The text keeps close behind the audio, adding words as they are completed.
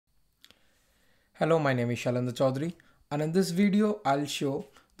Hello, my name is Shailendra Chaudhary, and in this video I'll show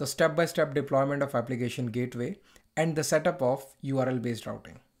the step-by-step deployment of Application Gateway and the setup of URL-based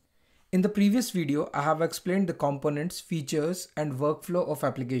routing. In the previous video, I have explained the components, features, and workflow of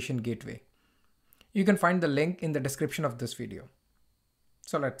Application Gateway. You can find the link in the description of this video.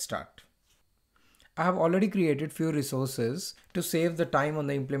 So let's start. I have already created few resources to save the time on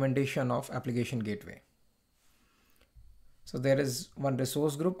the implementation of Application Gateway. So there is one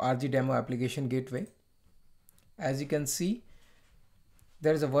resource group, RG Demo Application Gateway. As you can see,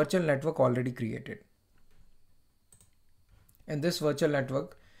 there is a virtual network already created. In this virtual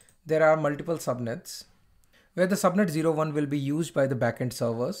network, there are multiple subnets where the subnet 01 will be used by the backend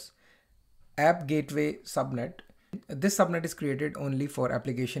servers. App Gateway subnet. This subnet is created only for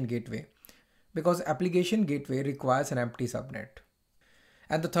Application Gateway because Application Gateway requires an empty subnet.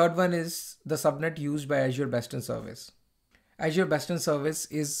 And the third one is the subnet used by Azure Bastion Service. Azure Bastion Service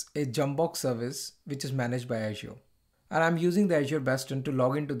is a Jumpbox service which is managed by Azure. And I'm using the Azure Bastion to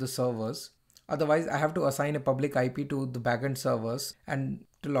log into the servers. Otherwise, I have to assign a public IP to the backend servers and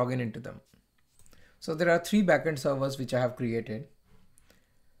to log into them. So there are three backend servers which I have created.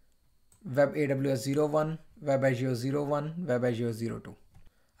 Web AWS 01, Web Azure 01, Web Azure 02.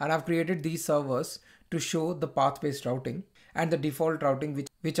 And I've created these servers to show the path-based routing and the default routing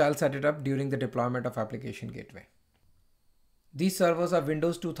which I'll set it up during the deployment of Application Gateway. These servers are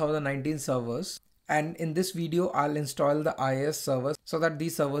Windows 2019 servers, and in this video I'll install the IIS servers so that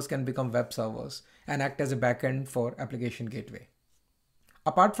these servers can become web servers and act as a backend for Application Gateway.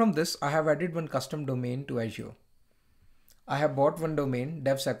 Apart from this, I have added one custom domain to Azure. I have bought one domain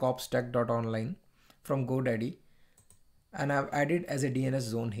devsecopstech.online from GoDaddy and I've added as a DNS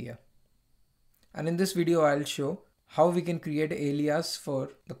zone here. And in this video I'll show how we can create an alias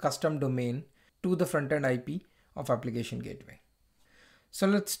for the custom domain to the front-end IP of Application Gateway. So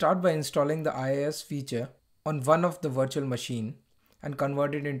let's start by installing the IIS feature on one of the virtual machine and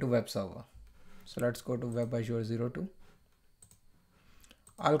convert it into web server. So let's go to Web Azure 02.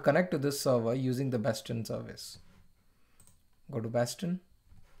 I'll connect to this server using the Bastion service. Go to Bastion.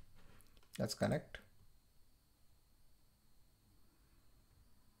 Let's connect.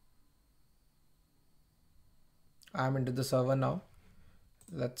 I'm into the server now.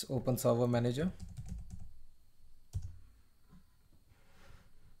 Let's open Server Manager.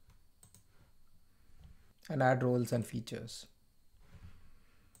 And add roles and features.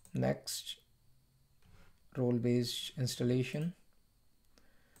 Next, role-based installation.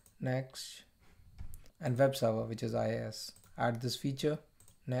 Next, and web server, which is IIS. Add this feature.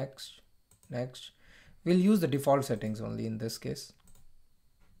 Next, next. We'll use the default settings only in this case.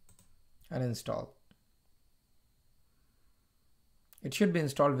 And install. It should be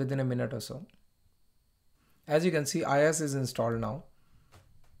installed within a minute or so. As you can see, IIS is installed now.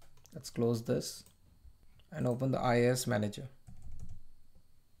 Let's close this and open the IIS manager.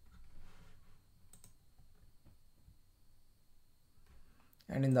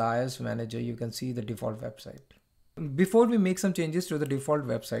 And in the IIS manager, you can see the default website. Before we make some changes to the default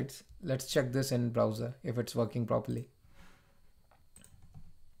websites, let's check this in browser if it's working properly.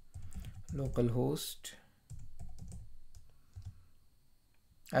 Localhost.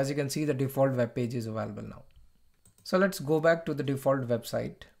 As you can see, the default web page is available now. So let's go back to the default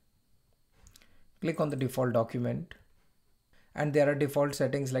website. Click on the default document, and there are default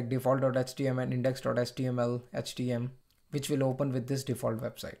settings like default.html and index.html, htm, which will open with this default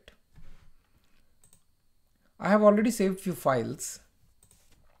website. I have already saved few files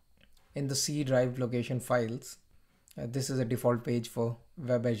in the C drive location files. This is a default page for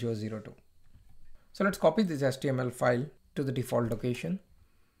Web Azure 02. So let's copy this HTML file to the default location.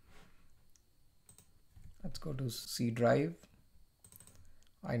 Let's go to C drive,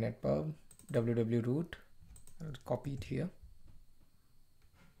 inetpub, www.root, and copy it here.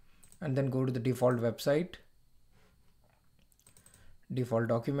 And then go to the default website, default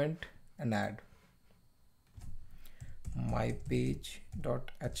document, and add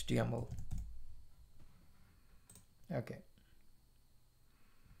mypage.html. Okay.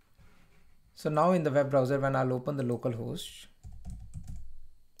 So now in the web browser, when I'll open the localhost,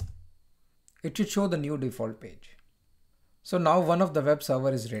 it should show the new default page. So now one of the web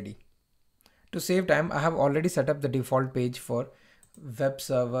server is ready. To save time, I have already set up the default page for web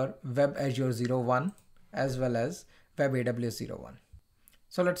server Web Azure 01 as well as Web AWS 01.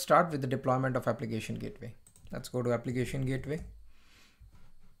 So let's start with the deployment of Application Gateway. Let's go to Application Gateway.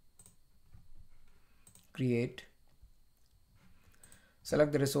 Create.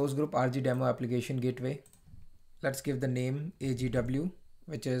 Select the resource group RG Demo Application Gateway. Let's give the name AGW,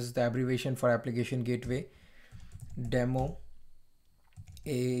 which is the abbreviation for Application Gateway Demo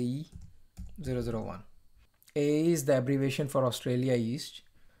AAE 001. A is the abbreviation for Australia East.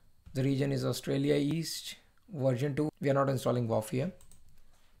 The region is Australia East. Version 2. We are not installing WAF here.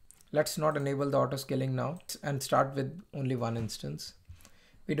 Let's not enable the auto scaling now and start with only one instance.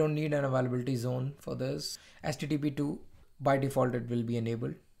 We don't need an availability zone for this. HTTP2 by default it will be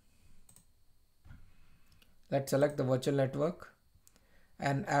enabled. Let's select the virtual network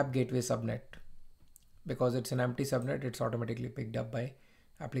and app gateway subnet. Because it's an empty subnet, it's automatically picked up by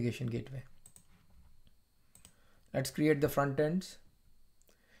application gateway. Let's create the front ends.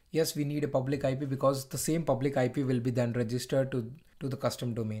 Yes, we need a public IP because the same public IP will be then registered to the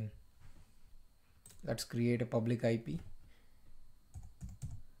custom domain. Let's create a public IP.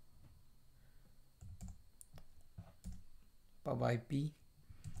 Pub IP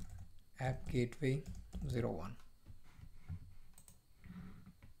app gateway 01.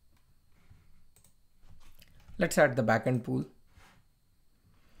 Let's add the backend pool.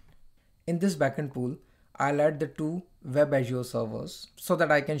 In this backend pool, I'll add the two web Azure servers so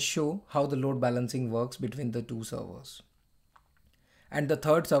that I can show how the load balancing works between the two servers. And the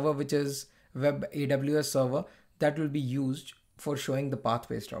third server, which is web AWS server, that will be used for showing the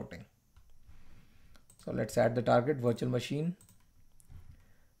path-based routing. So let's add the target virtual machine,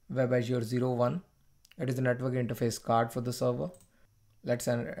 web Azure 01. It is the network interface card for the server. Let's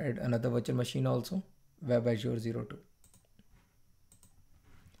add another virtual machine also, web Azure 02.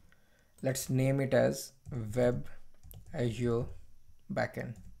 Let's name it as web Azure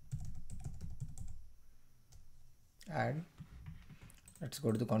backend. Add. Let's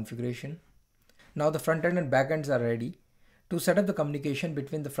go to the configuration. Now the front end and backends are ready. To set up the communication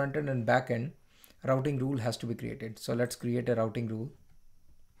between the front end and backend, routing rule has to be created. So let's create a routing rule.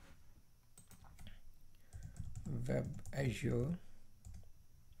 Web Azure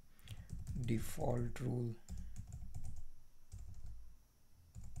default rule.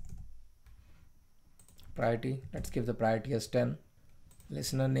 Priority, let's give the priority as 10.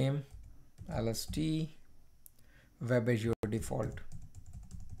 Listener name, LST, web Azure default.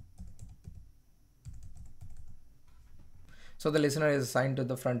 So the listener is assigned to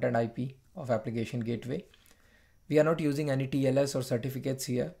the front-end IP of application gateway. We are not using any TLS or certificates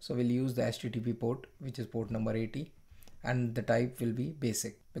here. So we'll use the HTTP port, which is port number 80. And the type will be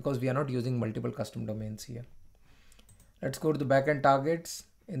basic because we are not using multiple custom domains here. Let's go to the backend targets.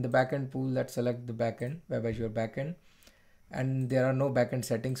 In the backend pool, let's select the backend, web Azure backend. And there are no backend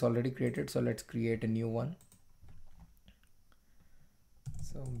settings already created. So let's create a new one.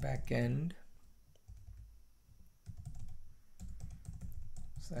 So backend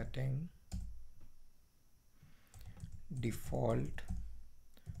setting default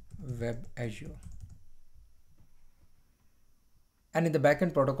web Azure. And in the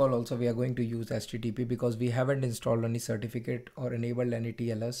backend protocol also we are going to use HTTP because we haven't installed any certificate or enabled any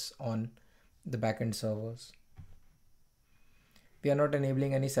TLS on the backend servers. We are not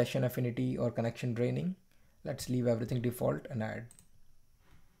enabling any session affinity or connection draining. Let's leave everything default and add.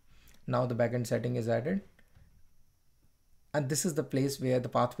 Now the backend setting is added. And this is the place where the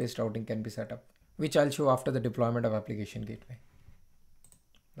path-based routing can be set up, which I'll show after the deployment of application gateway.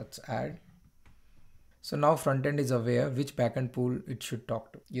 Let's add. So now front end is aware which backend pool it should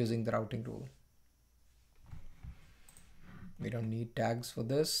talk to using the routing rule. We don't need tags for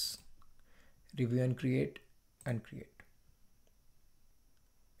this. Review and create and create.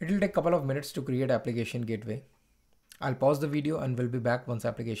 It will take a couple of minutes to create application gateway. I'll pause the video and we'll be back once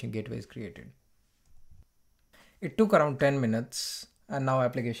application gateway is created. It took around 10 minutes and now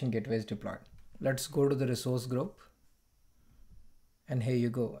application gateway is deployed. Let's go to the resource group. And here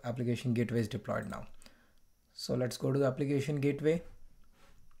you go, application gateway is deployed now. So let's go to the application gateway.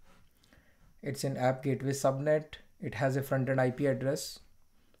 It's in app gateway subnet. It has a front-end IP address.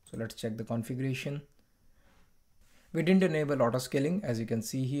 So let's check the configuration. We didn't enable auto scaling as you can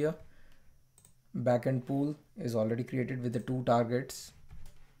see here. Backend pool is already created with the two targets,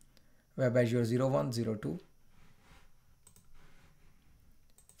 web Azure 01, 02.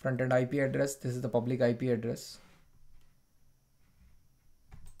 Front-end IP address, this is the public IP address.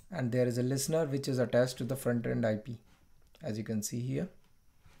 And there is a listener which is attached to the front-end IP, as you can see here.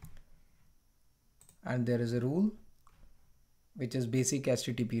 And there is a rule, which is basic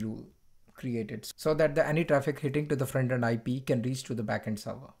HTTP rule created so that any traffic hitting to the front-end IP can reach to the backend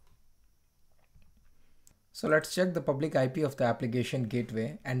server. So let's check the public IP of the application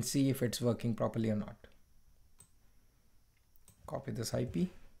gateway and see if it's working properly or not. Copy this IP.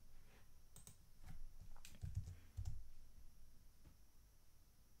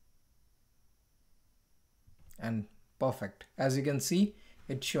 And perfect. As you can see,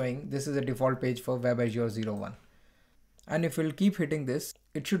 it's showing this is a default page for web Azure 01. And if we'll keep hitting this,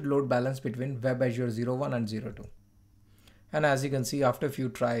 it should load balance between Web Azure 01 and 02. And as you can see, after a few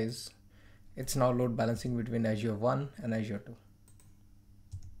tries, it's now load balancing between Azure 1 and Azure 2.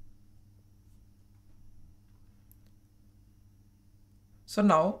 So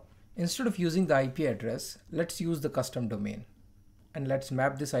now, instead of using the IP address, let's use the custom domain. And let's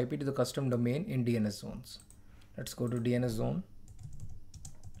map this IP to the custom domain in DNS zones. Let's go to DNS zone.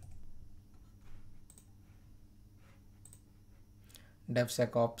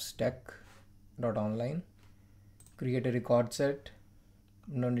 DevSecOps tech.online. Create a record set.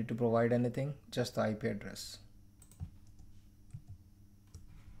 No need to provide anything, just the IP address.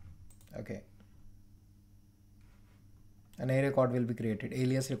 Okay. An A record will be created,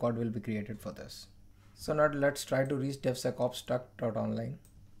 alias record will be created for this. So now let's try to reach DevSecOps tech.online.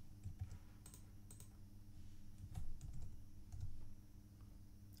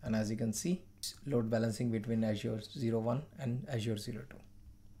 And as you can see, load balancing between Azure 01 and Azure 02.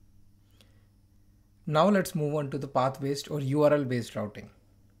 Now let's move on to the path-based or URL-based routing.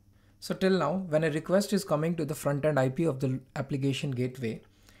 So till now, when a request is coming to the front-end IP of the application gateway,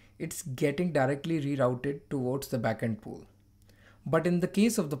 it's getting directly rerouted towards the backend pool. But in the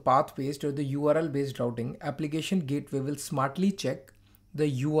case of the path-based or the URL-based routing, application gateway will smartly check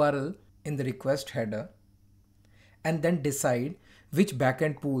the URL in the request header and then decide which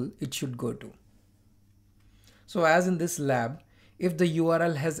backend pool it should go to. So as in this lab, if the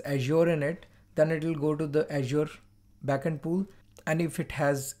URL has Azure in it, then it will go to the Azure backend pool. And if it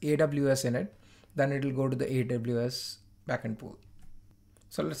has AWS in it, then it will go to the AWS backend pool.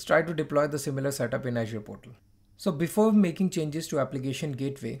 So let's try to deploy the similar setup in Azure portal. So before making changes to application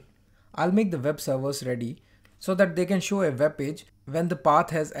gateway, I'll make the web servers ready so that they can show a web page when the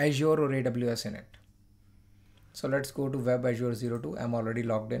path has Azure or AWS in it. So let's go to Web Azure 02. I'm already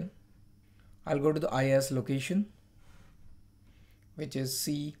logged in. I'll go to the IIS location, which is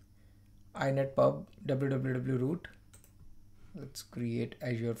C inetpub www root. Let's create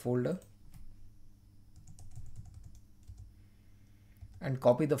Azure folder and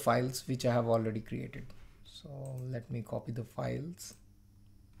copy the files which I have already created. So let me copy the files.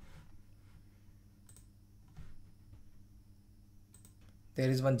 There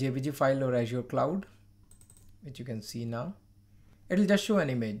is one JPG file or Azure Cloud, which you can see now. It'll just show an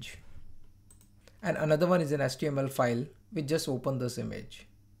image. And another one is an HTML file which just open this image.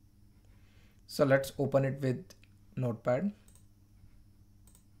 So let's open it with Notepad.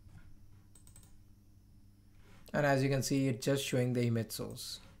 And as you can see, it's just showing the image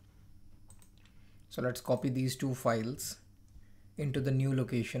source. So let's copy these two files into the new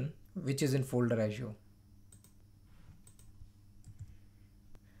location, which is in folder Azure.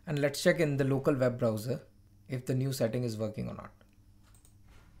 And let's check in the local web browser if the new setting is working or not.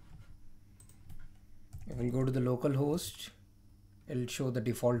 If we'll go to the local host, it'll show the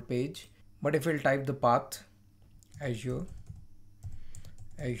default page. But if we'll type the path Azure,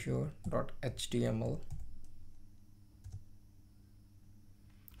 azure.html,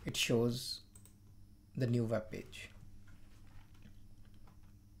 it shows the new web page.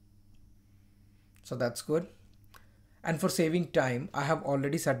 So that's good. And for saving time, I have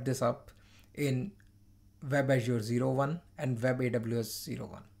already set this up in Web Azure 01 and Web AWS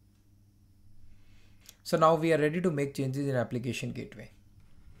 01. So now we are ready to make changes in Application Gateway.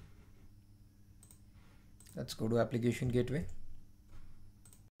 Let's go to Application Gateway.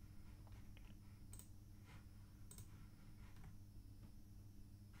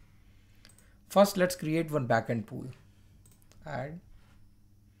 First, let's create one backend pool. Add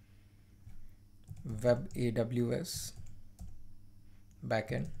Web AWS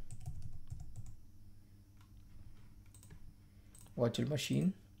backend virtual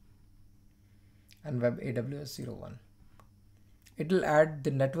machine and Web AWS 01. It will add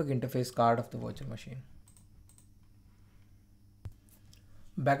the network interface card of the virtual machine.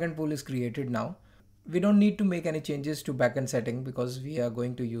 Backend pool is created now. We don't need to make any changes to backend setting because we are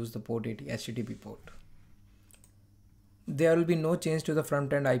going to use the port 80 HTTP port. There will be no change to the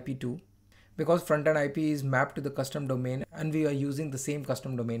front-end IP too, because front-end IP is mapped to the custom domain and we are using the same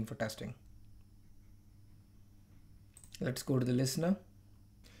custom domain for testing. Let's go to the listener.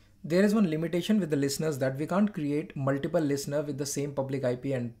 There is one limitation with the listeners that we can't create multiple listeners with the same public IP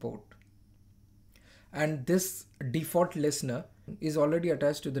and port. And this default listener is already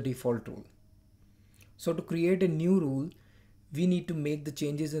attached to the default rule. So to create a new rule, we need to make the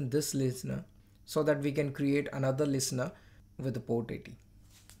changes in this listener so that we can create another listener with the port 80.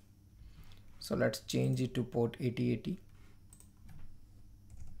 So let's change it to port 8080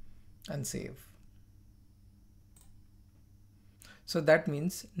 and save. So that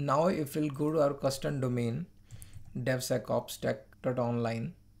means now if we'll go to our custom domain, devsecops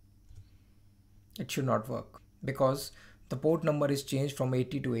tech.online, it should not work because the port number is changed from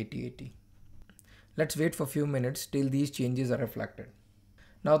 80 to 8080. Let's wait for a few minutes till these changes are reflected.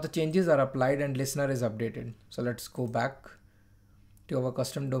 Now the changes are applied and listener is updated. So let's go back to our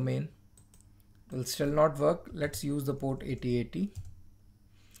custom domain. It will still not work. Let's use the port 8080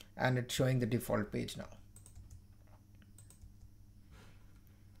 and it's showing the default page now.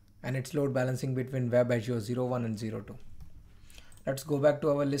 And it's load balancing between Web Azure 01 and 02. Let's go back to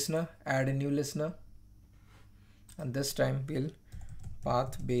our listener, add a new listener, and this time we'll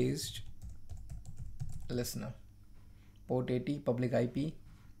path-based listener. Port 80, public IP,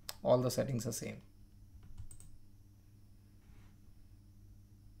 all the settings are same.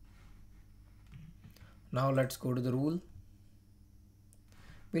 Now let's go to the rule.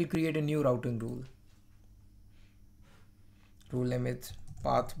 We'll create a new routing rule. Rule name is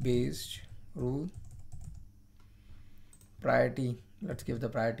path-based rule. Priority, let's give the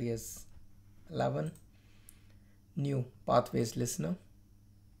priority as 11. New path-based listener.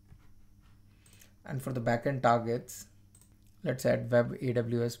 And for the backend targets, let's add web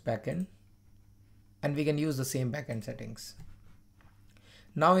AWS backend. And we can use the same backend settings.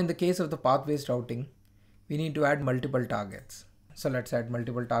 Now in the case of the path-based routing, we need to add multiple targets. So let's add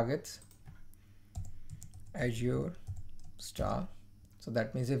multiple targets. Azure star. So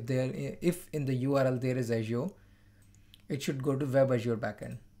that means if in the URL there is Azure, it should go to Web Azure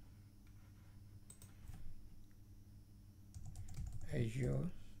backend. Azure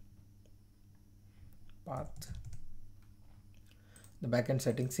path. The backend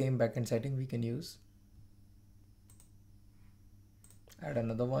setting, same backend setting we can use. Add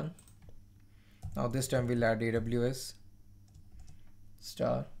another one. Now this time we'll add AWS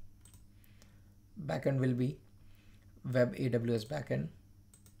star. Backend will be Web AWS backend.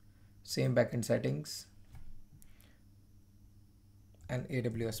 Same backend settings. And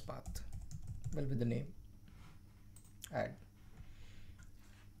AWS path will be the name. Add.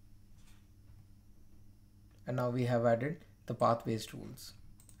 And now we have added the path-based rules.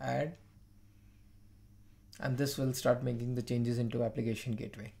 Add. And this will start making the changes into application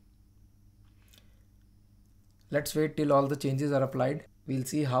gateway. Let's wait till all the changes are applied. We'll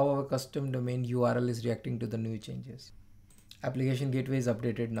see how our custom domain URL is reacting to the new changes. Application gateway is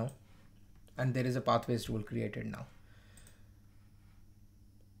updated now. And there is a path-based rule created now.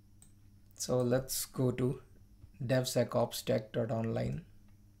 So let's go to devsecops tech.online,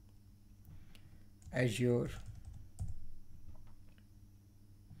 Azure,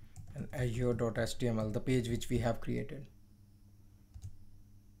 and azure.html, the page which we have created.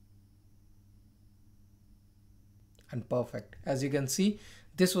 And perfect. As you can see,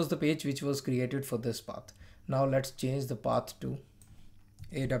 this was the page which was created for this path. Now let's change the path to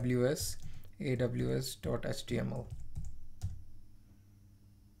aws.html.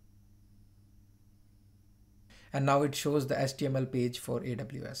 And now it shows the HTML page for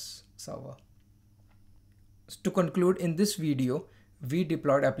AWS server. To conclude, in this video, we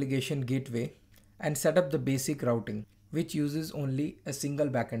deployed application gateway and set up the basic routing, which uses only a single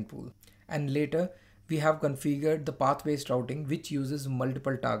backend pool. And later, we have configured the path-based routing, which uses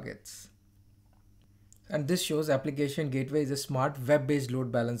multiple targets. And this shows application gateway is a smart web-based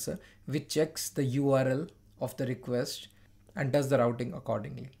load balancer, which checks the URL of the request and does the routing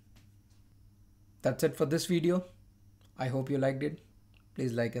accordingly. That's it for this video. I hope you liked it.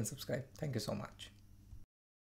 Please like and subscribe. Thank you so much.